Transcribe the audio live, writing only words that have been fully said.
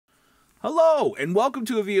Hello, and welcome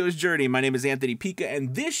to A VO's Journey. My name is Anthony Pica,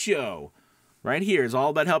 and this show right here is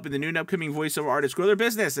all about helping the new and upcoming voiceover artists grow their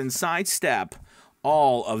business and sidestep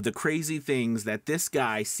all of the crazy things that this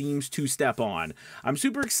guy seems to step on. I'm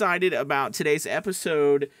super excited about today's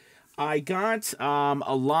episode. I got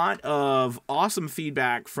a lot of awesome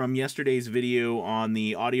feedback from yesterday's video on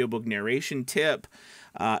the audiobook narration tip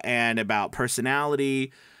and about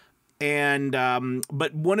personality. And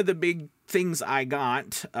but one of the big things I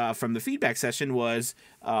got from the feedback session was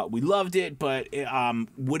we loved it, but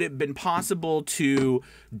would it have been possible to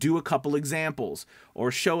do a couple examples or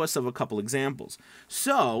show us of a couple examples?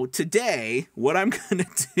 So today, what I'm going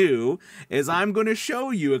to do is I'm going to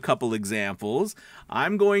show you a couple examples.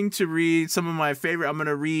 I'm going to read some of my favorite. I'm going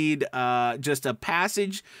to read just a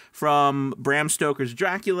passage from Bram Stoker's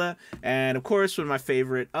Dracula, and of course, one of my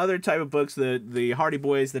favorite other type of books, the Hardy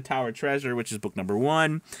Boys, The Tower of Treasure, which is book number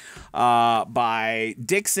 1 by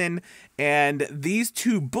Dixon. And these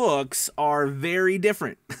two books are very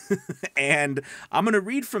different. And I'm going to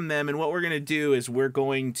read from them, and what we're going to do is we're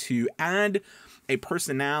going to add a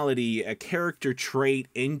personality, a character trait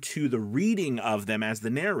into the reading of them as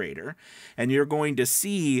the narrator, and you're going to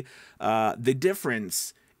see the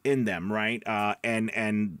difference in them, right?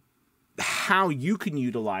 And how you can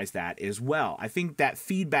utilize that as well. I think that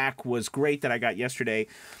feedback was great that I got yesterday,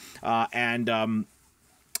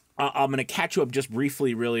 I'm going to catch you up just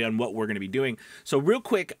briefly, really, on what we're going to be doing. So real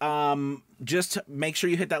quick, just make sure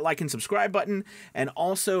you hit that like and subscribe button, and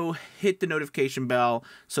also hit the notification bell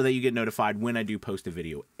so that you get notified when I do post a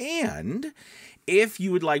video. And if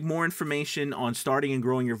you would like more information on starting and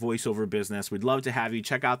growing your voiceover business, we'd love to have you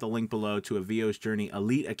check out the link below to A VO's Journey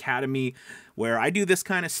Elite Academy, where I do this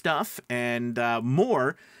kind of stuff and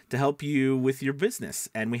more to help you with your business.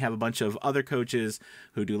 And we have a bunch of other coaches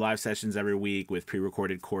who do live sessions every week with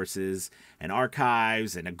pre-recorded courses and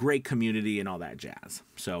archives and a great community and all that jazz.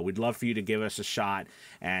 So we'd love for you to give us a shot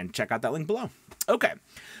and check out that link below. Okay,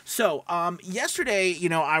 so yesterday,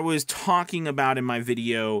 I was talking about in my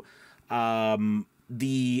video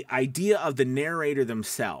the idea of the narrator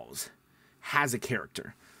themselves has a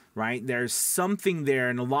character, right? There's something there,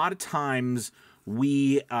 and a lot of times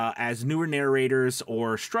we, as newer narrators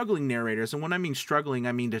or struggling narrators, and when I mean struggling,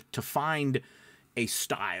 I mean to find a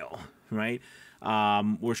style, right?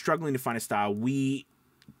 We're struggling to find a style. We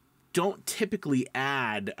don't typically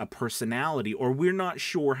add a personality, or we're not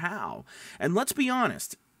sure how. And let's be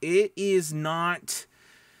honest, it is not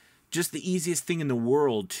just the easiest thing in the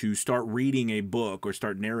world to start reading a book or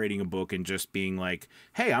start narrating a book and just being like,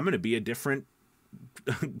 hey, I'm going to be a different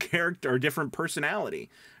character or different personality,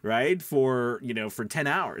 right? For 10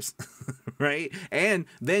 hours, right? And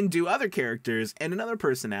then do other characters and another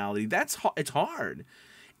personality. It's hard.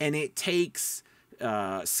 And it takes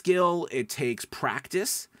skill, it takes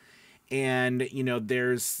practice. And,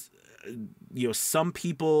 there's, some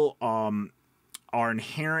people are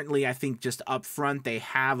inherently, I think, just up front, they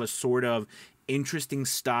have a sort of interesting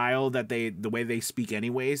style that the way they speak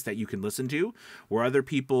anyways, that you can listen to, where other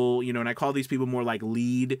people, and I call these people more like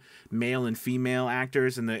lead male and female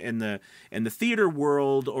actors in the theater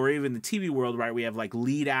world, or even the TV world, right? We have like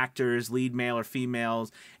lead actors, lead male or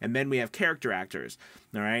females, and then we have character actors,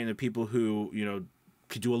 all right? And the people who,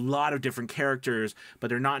 could do a lot of different characters, but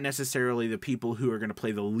they're not necessarily the people who are going to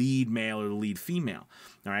play the lead male or the lead female.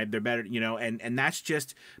 All right, they're better, and that's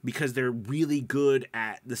just because they're really good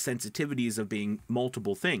at the sensitivities of being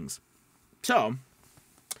multiple things. So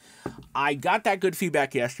I got that good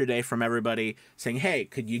feedback yesterday from everybody saying, hey,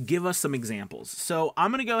 could you give us some examples? So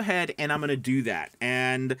I'm going to go ahead and I'm going to do that.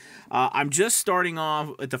 And I'm just starting off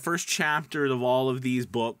at the first chapter of all of these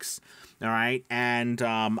books. All right, and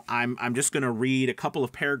I'm just going to read a couple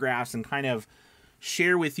of paragraphs and kind of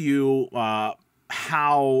share with you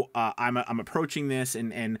how I'm approaching this,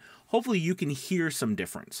 and hopefully you can hear some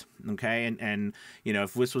difference. Okay, and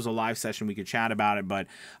if this was a live session, we could chat about it, but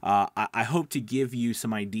I hope to give you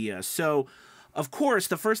some ideas. So, of course,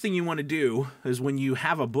 the first thing you want to do is when you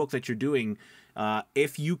have a book that you're doing,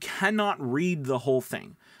 if you cannot read the whole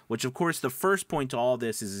thing, which, of course, the first point to all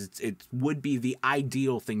this is it would be the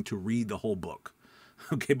ideal thing to read the whole book,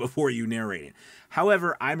 okay, before you narrate it.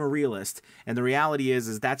 However, I'm a realist, and the reality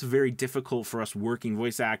is that's very difficult for us working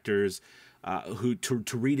voice actors to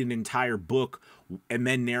read an entire book and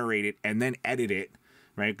then narrate it and then edit it,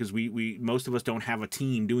 right? Because we most of us don't have a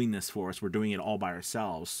team doing this for us. We're doing it all by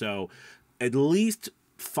ourselves. So at least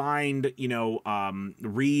find,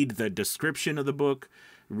 read the description of the book,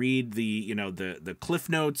 read the, the cliff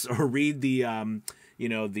notes, or read the,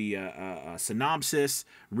 synopsis,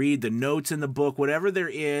 read the notes in the book, whatever there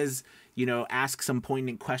is, ask some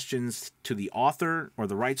poignant questions to the author or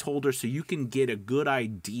the rights holder so you can get a good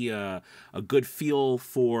idea, a good feel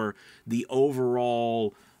for the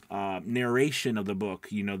overall narration of the book,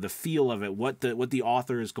 the feel of it, what the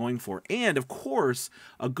author is going for. And of course,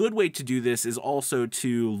 a good way to do this is also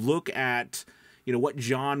to look at, what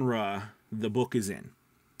genre the book is in.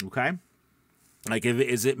 Okay? Like,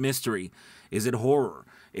 is it mystery? Is it horror?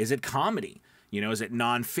 Is it comedy? Is it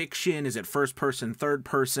nonfiction? Is it first person, third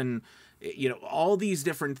person? All these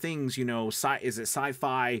different things, is it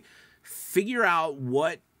sci-fi? Figure out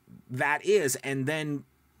what that is, and then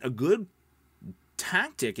a good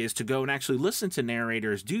tactic is to go and actually listen to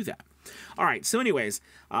narrators do that. All right, so anyways,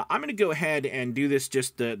 I'm going to go ahead and do this,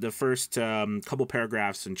 just the first couple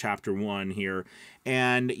paragraphs in chapter 1 here.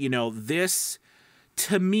 And, this,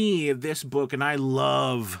 to me, this book, and I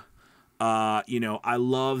love, I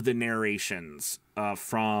love the narrations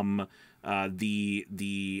from from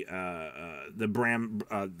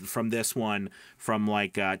this one, from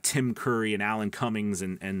like Tim Curry and Alan Cummings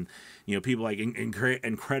and people like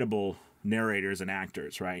incredible narrators and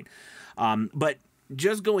actors, right? But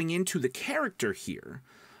just going into the character here,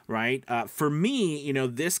 right? For me,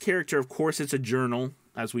 this character, of course, it's a journal.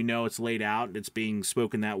 As we know, it's laid out, it's being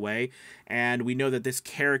spoken that way. And we know that this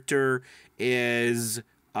character is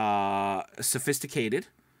sophisticated,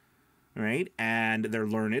 right? And they're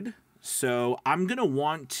learned. So I'm going to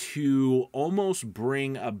want to almost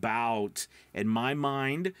bring about, in my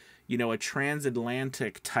mind, a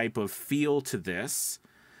transatlantic type of feel to this.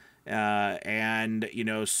 And,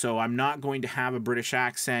 so I'm not going to have a British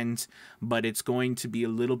accent, but it's going to be a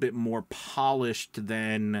little bit more polished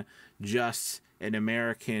than just an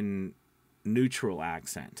American neutral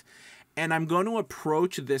accent. And I'm going to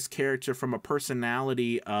approach this character from a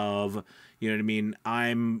personality of,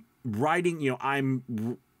 I'm writing,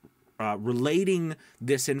 I'm relating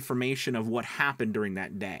this information of what happened during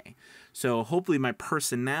that day. So hopefully my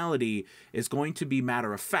personality is going to be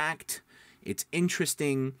matter of fact. It's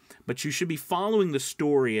interesting, but you should be following the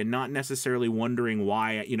story and not necessarily wondering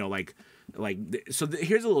why, so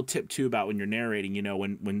here's a little tip too about when you're narrating,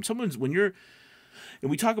 when you're, and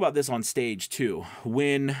we talk about this on stage too,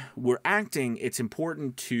 when we're acting, it's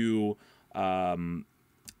important to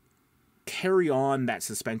carry on that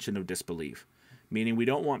suspension of disbelief, meaning we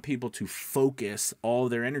don't want people to focus all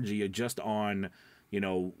their energy just on,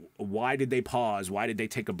 why did they pause? Why did they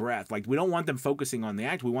take a breath? Like, we don't want them focusing on the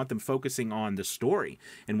act. We want them focusing on the story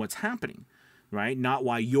and what's happening, right? Not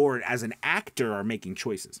why you're, as an actor, are making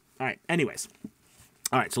choices. All right, anyways.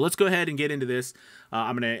 All right, so let's go ahead and get into this.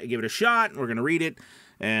 I'm going to give it a shot. We're going to read it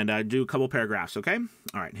and do a couple paragraphs, okay?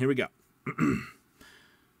 All right, here we go.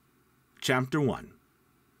 Chapter 1.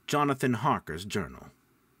 Jonathan Harker's Journal.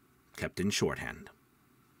 Kept in shorthand.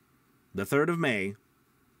 The 3rd of May,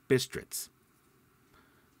 Bistritz.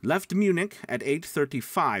 Left Munich at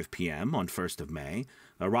 8:35 p.m. on 1st of May,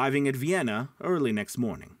 arriving at Vienna early next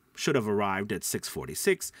morning. Should have arrived at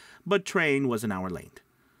 6:46, but train was an hour late.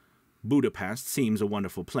 Budapest seems a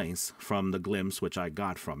wonderful place, from the glimpse which I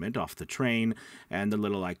got from it off the train and the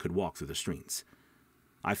little I could walk through the streets.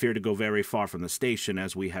 I fear to go very far from the station,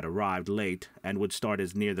 as we had arrived late and would start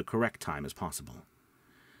as near the correct time as possible.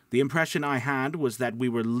 The impression I had was that we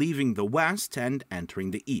were leaving the west and entering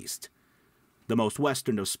the east. The most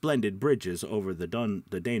western of splendid bridges over the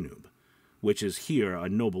Danube, which is here a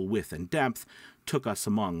noble width and depth, took us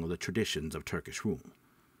among the traditions of Turkish rule.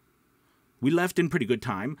 We left in pretty good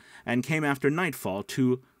time, and came after nightfall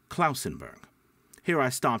to Klausenburg. Here I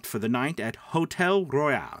stopped for the night at Hotel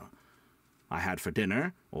Royal. I had for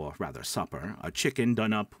dinner, or rather supper, a chicken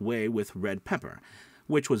done up way with red pepper,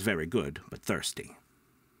 which was very good, but thirsty.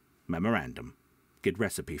 Memorandum. Get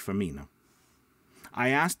recipe for Mina. I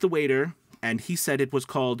asked the waiter, and he said it was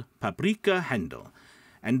called paprika Händel,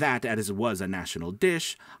 and that, as it was a national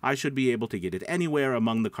dish, I should be able to get it anywhere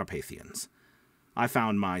among the Carpathians. I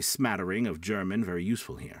found my smattering of German very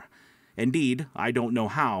useful here. Indeed, I don't know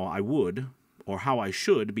how I would, or how I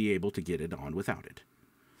should be able to get it on without it.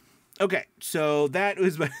 Okay, so that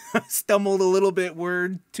was, stumbled a little bit,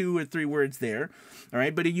 2 or 3 words there, all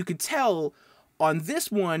right, but you could tell on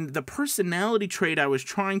this one, the personality trait I was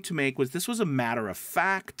trying to make was this was a matter of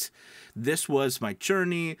fact. This was my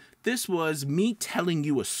journey. This was me telling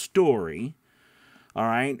you a story, all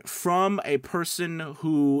right, from a person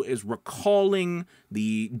who is recalling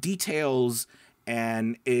the details,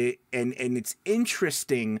 and it's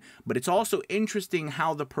interesting, but it's also interesting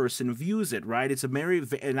how the person views it, right? It's a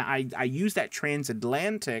and I use that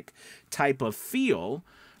transatlantic type of feel,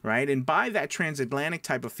 right? And by that transatlantic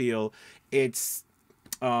type of feel, it's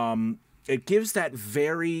it gives that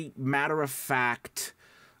very matter-of-fact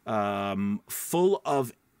full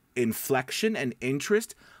of inflection and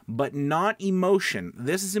interest, but not emotion.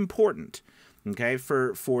 This is important, okay?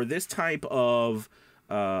 For this type of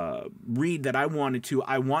read that I want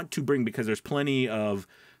to bring, because there's plenty of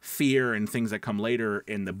fear and things that come later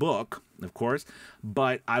in the book, of course,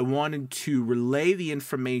 but I wanted to relay the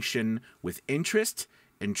information with interest,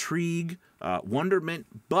 intrigue, wonderment,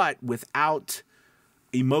 but without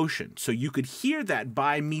emotion. So you could hear that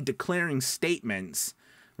by me declaring statements,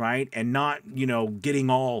 right? And not, getting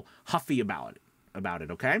all huffy about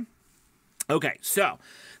it, okay? Okay, so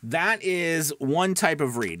that is one type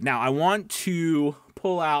of read. Now, I want to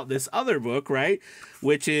pull out this other book, right?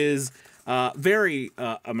 Which is very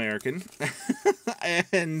American.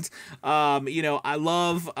 And, I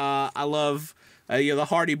love the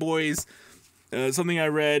Hardy Boys. Something I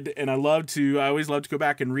read, and I always love to go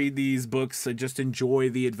back and read these books. I just enjoy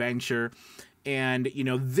the adventure. And,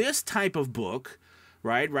 this type of book,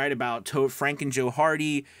 right, about Frank and Joe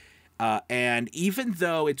Hardy, and even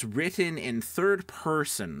though it's written in third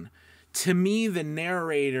person, to me, the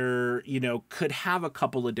narrator, could have a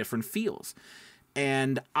couple of different feels.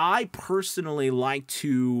 And I personally would like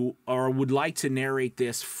to narrate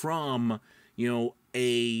this from,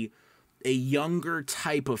 a younger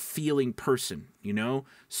type of feeling person,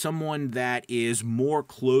 someone that is more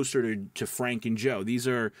closer to Frank and Joe. These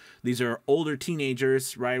are older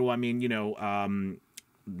teenagers, right? Well, I mean,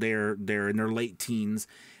 they're in their late teens,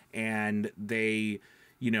 and they,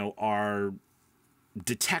 are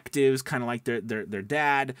detectives, kind of like their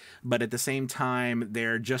dad, but at the same time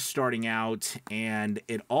they're just starting out, and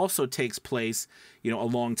it also takes place, a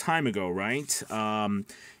long time ago, right?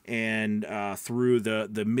 And through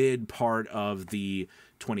the mid part of the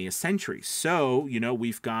 20th century. So,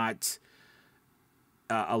 we've got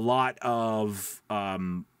a lot of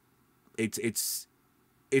it's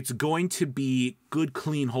going to be good,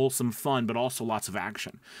 clean, wholesome fun, but also lots of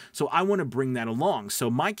action. So I want to bring that along. So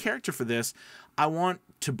my character for this, I want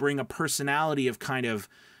to bring a personality of kind of,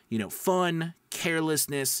 fun,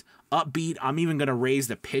 carelessness, upbeat. I'm even going to raise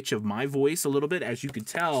the pitch of my voice a little bit, as you can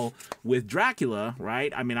tell with Dracula,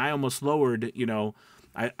 right? I mean, I almost lowered,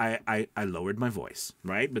 I lowered my voice,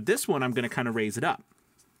 right? But this one, I'm going to kind of raise it up.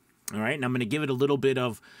 All right. And I'm going to give it a little bit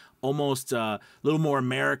of almost a little more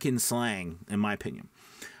American slang, in my opinion.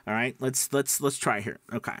 All right. Let's try here.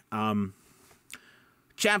 Okay.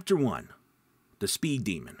 Chapter 1, The Speed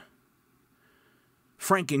Demon.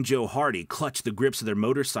 Frank and Joe Hardy clutched the grips of their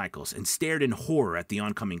motorcycles and stared in horror at the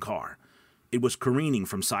oncoming car. It was careening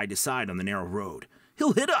from side to side on the narrow road.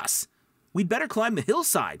 "He'll hit us! We'd better climb the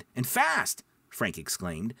hillside, and fast!" Frank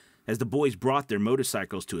exclaimed, as the boys brought their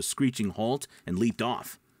motorcycles to a screeching halt and leaped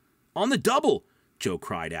off. "On the double!" Joe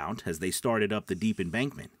cried out as they started up the deep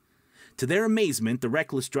embankment. To their amazement, the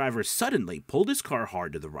reckless driver suddenly pulled his car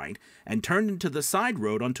hard to the right and turned into the side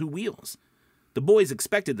road on two wheels. The boys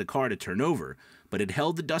expected the car to turn over, but it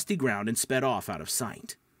held the dusty ground and sped off out of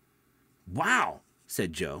sight. "Wow,"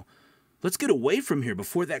 said Joe. "Let's get away from here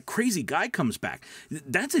before that crazy guy comes back.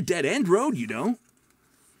 That's a dead-end road,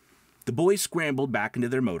 The boys scrambled back into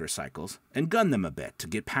their motorcycles and gunned them a bit to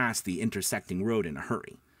get past the intersecting road in a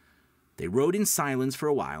hurry. They rode in silence for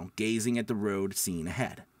a while, gazing at the road scene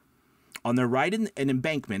ahead. On their right, an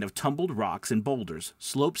embankment of tumbled rocks and boulders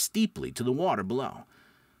sloped steeply to the water below.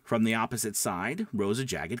 From the opposite side rose a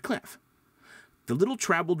jagged cliff. The little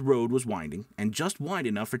traveled road was winding, and just wide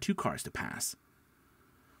enough for two cars to pass.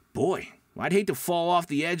 "Boy, I'd hate to fall off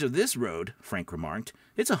the edge of this road," Frank remarked.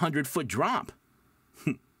 "It's a 100-foot drop."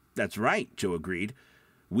 "That's right," Joe agreed.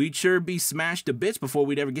 "We'd sure be smashed to bits before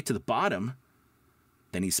we'd ever get to the bottom."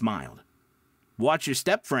 Then he smiled. "Watch your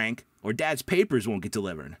step, Frank, or Dad's papers won't get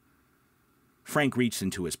delivered." Frank reached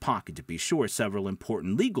into his pocket to be sure several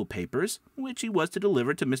important legal papers, which he was to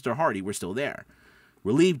deliver to Mr. Hardy, were still there.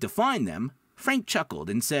 Relieved to find them, Frank chuckled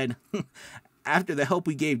and said, "After the help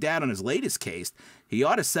we gave Dad on his latest case, he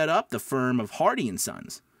ought to set up the firm of Hardy and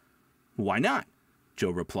Sons." "Why not?"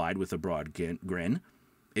 Joe replied with a broad grin.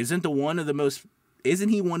 Isn't he one of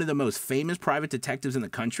the most famous private detectives in the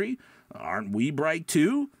country? Aren't we bright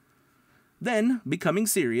too?" Then, becoming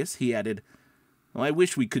serious, he added, "Well, I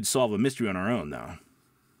wish we could solve a mystery on our own, though."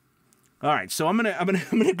 All right, so I'm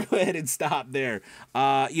gonna go ahead and stop there.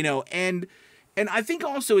 And I think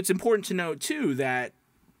also it's important to note too that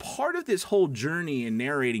part of this whole journey in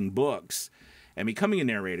narrating books and becoming a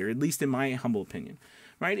narrator, at least in my humble opinion,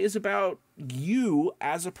 right, is about you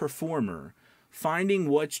as a performer finding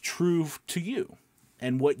what's true to you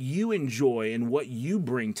and what you enjoy and what you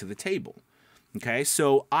bring to the table. Okay,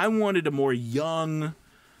 so I wanted a more young,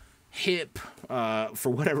 hip, for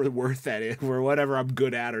whatever word that is, for whatever I'm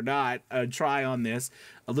good at or not, try on this.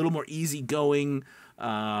 A little more easygoing.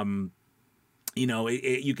 You know,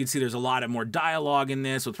 you can see there's a lot of more dialogue in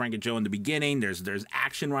this with Frank and Joe in the beginning. There's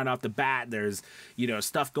action right off the bat. There's, you know,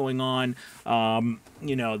 stuff going on.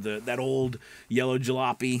 You know, that old yellow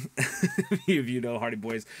jalopy, if you know Hardy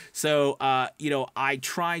Boys. So, you know, I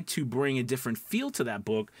tried to bring a different feel to that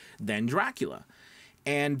book than Dracula.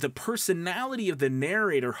 And the personality of the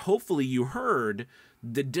narrator, hopefully you heard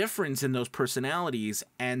the difference in those personalities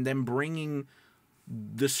and them bringing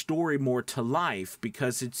the story more to life,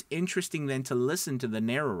 because it's interesting then to listen to the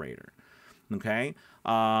narrator. Okay?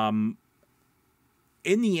 In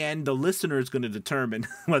the end, the listener is going to determine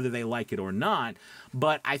whether they like it or not.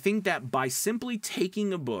 But I think that by simply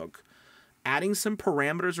taking a book, adding some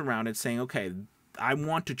parameters around it, saying, okay, I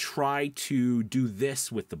want to try to do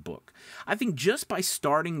this with the book. I think just by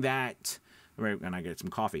starting that, and I get some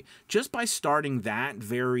coffee, just by starting that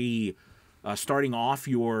starting off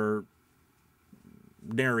your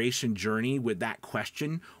narration journey with that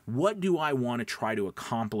question, what do I want to try to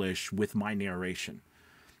accomplish with my narration?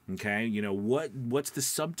 Okay, you know, what's the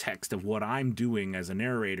subtext of what I'm doing as a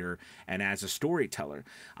narrator and as a storyteller?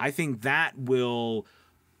 I think that will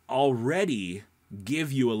already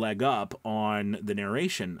give you a leg up on the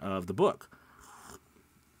narration of the book.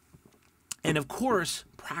 And of course,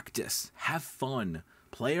 practice, have fun,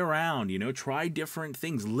 play around, you know, try different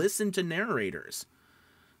things, listen to narrators.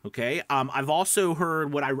 Okay, I've also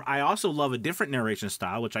heard I also love a different narration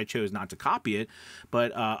style, which I chose not to copy it,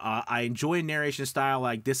 but I enjoy a narration style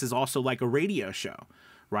like this is also like a radio show,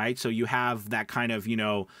 right? So you have that kind of, you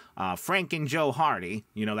know, Frank and Joe Hardy,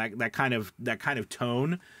 you know, that kind of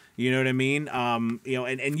tone, you know what I mean? You know,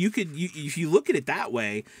 and you could, if you look at it that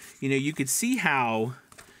way, you know, you could see how,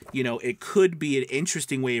 you know, it could be an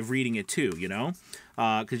interesting way of reading it too, you know,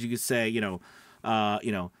 because you could say, you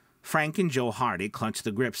know, Frank and Joe Hardy clutched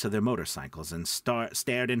the grips of their motorcycles and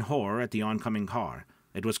stared in horror at the oncoming car.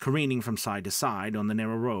 It was careening from side to side on the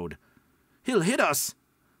narrow road. "He'll hit us!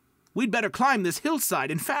 We'd better climb this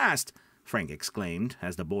hillside and fast!" Frank exclaimed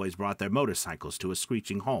as the boys brought their motorcycles to a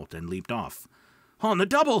screeching halt and leaped off. "On the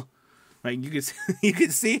double!" Right, you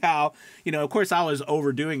could see how, you know, of course I was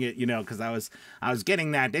overdoing it, you know, because I was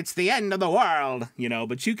getting that it's the end of the world, you know,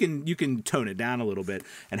 but you can tone it down a little bit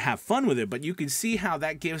and have fun with it, but you can see how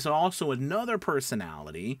that gives also another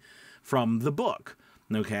personality from the book.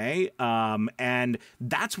 Okay, and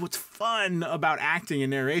that's what's fun about acting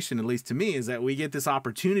and narration, at least to me, is that we get this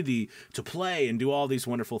opportunity to play and do all these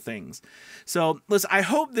wonderful things. So, listen, I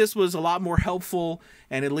hope this was a lot more helpful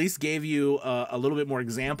and at least gave you a little bit more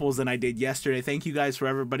examples than I did yesterday. Thank you guys for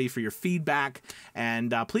everybody for your feedback,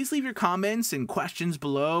 and please leave your comments and questions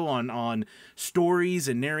below on stories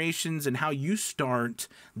and narrations and how you start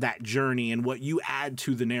that journey and what you add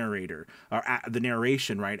to the narrator or the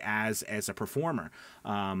narration, right, as a performer.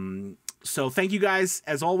 So thank you guys.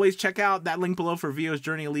 As always, check out that link below for VO's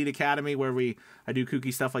Journey Elite Academy, where I do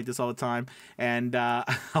kooky stuff like this all the time. And I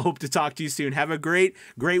hope to talk to you soon. Have a great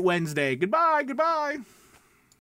Wednesday. Goodbye.